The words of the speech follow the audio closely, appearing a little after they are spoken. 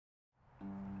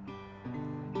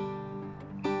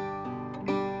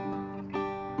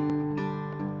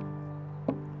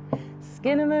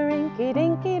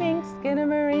Skidamarkinky-dinky-dink,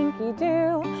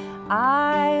 skidamarkinky-doo.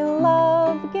 I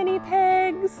love guinea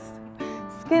pigs.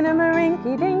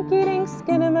 Skidamarkinky-dinky-dink,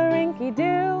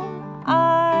 skidamarkinky-doo.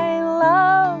 I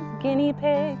love guinea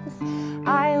pigs.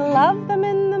 I love them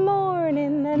in the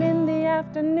morning and in the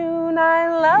afternoon. I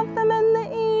love them in the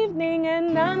evening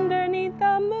and underneath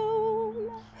the moon.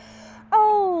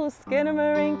 Oh,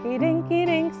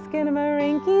 skidamarkinky-dinky-dink,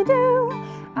 skidamarkinky-doo.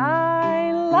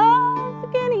 I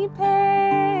love guinea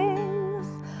pigs.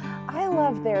 I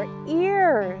love their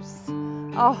ears.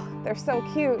 Oh, they're so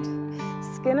cute.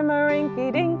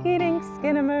 Skidamarkinky-dinky-dink,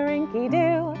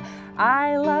 skidamarkinky-doo.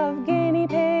 I love guinea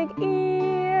pig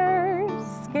ears.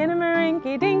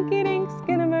 Skidamarkinky-dinky-dink,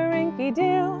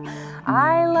 skidamarkinky-doo.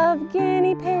 I love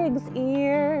guinea pigs'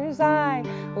 ears. I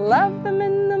love them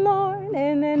in the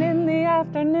morning and in the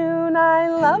afternoon. I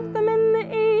love them in the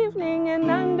evening and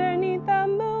underneath the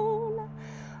moon.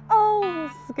 Oh,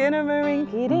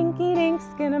 skidamarkinky-dinky-dink,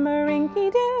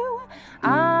 skidamarkinky-doo.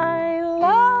 I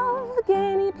love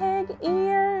guinea pig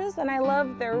ears, and I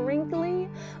love their wrinkly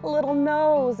little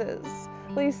noses.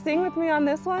 Will you sing with me on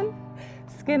this one?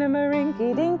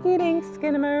 Skidamarkinky-dinky-dink,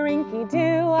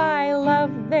 skidamarkinky-doo. I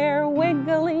love their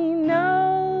wiggly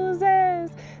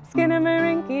noses.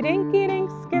 Skidamarkinky-dinky-dink,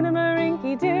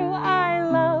 skidamarkinky-doo. I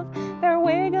love their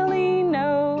wiggly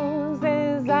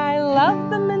noses. I love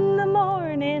them in the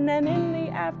morning and in the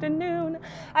afternoon.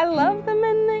 I love them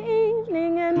in the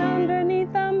evening and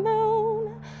underneath the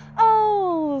moon.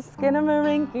 Oh,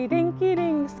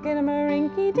 skidamarkinky-dinky-dink,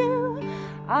 skidamarkinky-doo.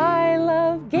 I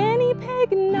love guinea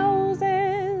pig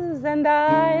noses, and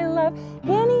I love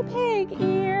guinea pig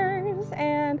ears,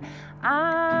 and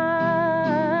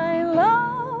I love